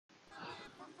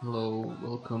Hello,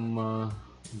 welcome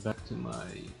back to my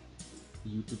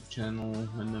YouTube channel.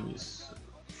 My name is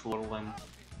Florlan.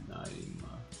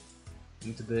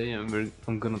 And today I'm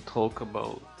gonna talk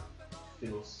about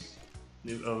Phil's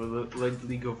like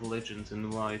League of Legends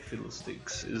and why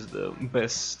Fiddlesticks is the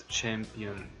best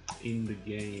champion in the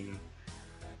game.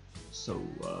 So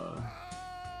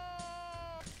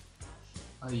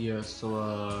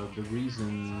the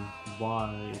reason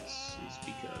why is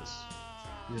because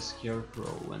the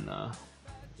Scarecrow and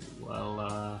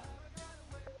well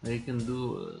they can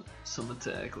do some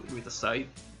attack with a sight.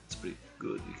 It's pretty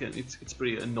good. You can. It's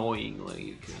pretty annoying. Like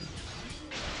you can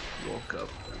walk up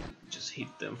and just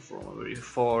hit them from very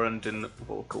far and then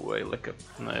walk away like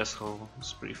an asshole.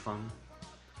 It's pretty fun.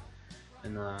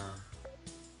 And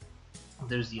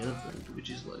there's the other thing, which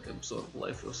is like absorb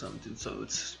life or something. So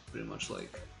it's pretty much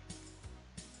like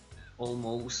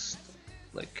almost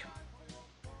like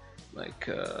like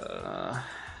uh,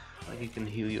 like you can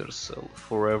heal yourself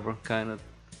forever kind of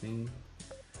thing.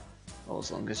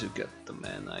 As long as you get the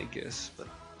mana, I guess. But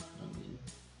I mean,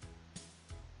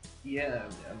 yeah,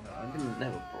 I didn't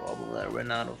have a problem. I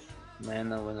ran out of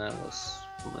mana when I was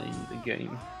playing the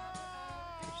game,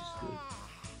 which is good.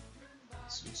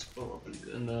 It's probably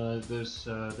good. And there's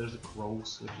a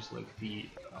cross, which is like the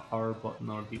R button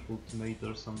or the ultimate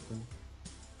or something,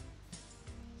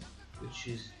 which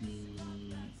is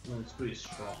it's pretty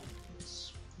strong.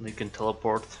 You can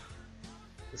teleport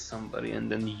to somebody and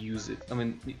then use it. I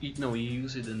mean, you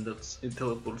use it and it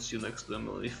teleports you next to them.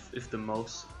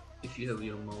 If you have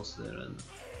your mouse there, and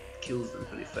it kills them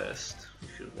pretty fast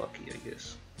if you're lucky, I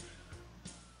guess.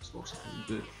 It's also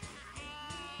pretty good.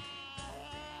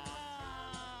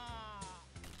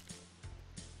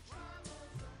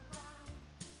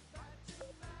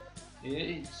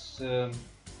 Yeah, it's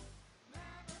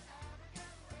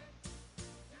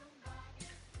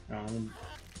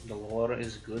the lore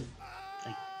is good,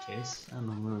 I guess. I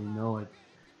don't really know. I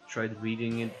tried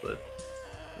reading it, but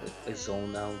I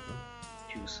zoned out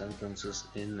a few sentences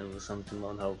in. There was something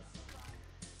about how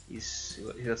he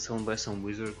got summoned by some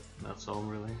wizard. That's all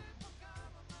really.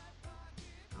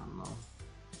 I don't know.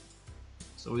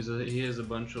 So he has a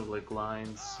bunch of like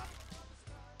lines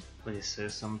when he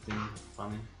says something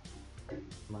funny,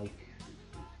 like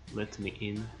 "Let me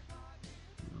in." You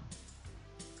know.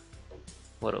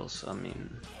 What else? I mean,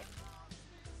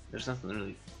 there's nothing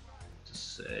really to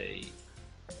say.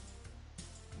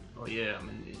 Oh yeah, I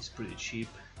mean it's pretty cheap.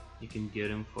 You can get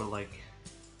him for like,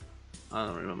 I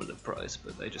don't remember the price,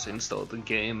 but I just installed the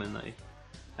game and I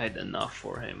had enough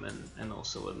for him, and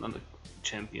also another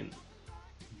champion,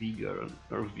 Vigor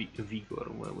or Vigor,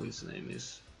 whatever his name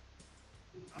is,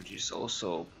 which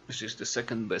is the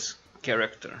second best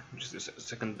character, which is the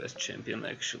second best champion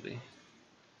actually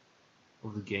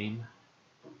of the game.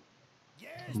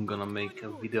 I'm gonna make a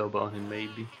video about him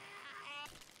maybe.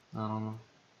 I don't know.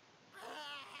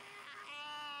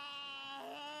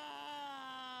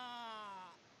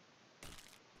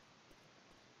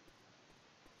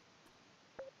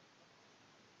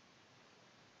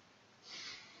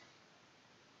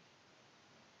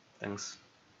 Thanks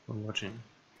for watching.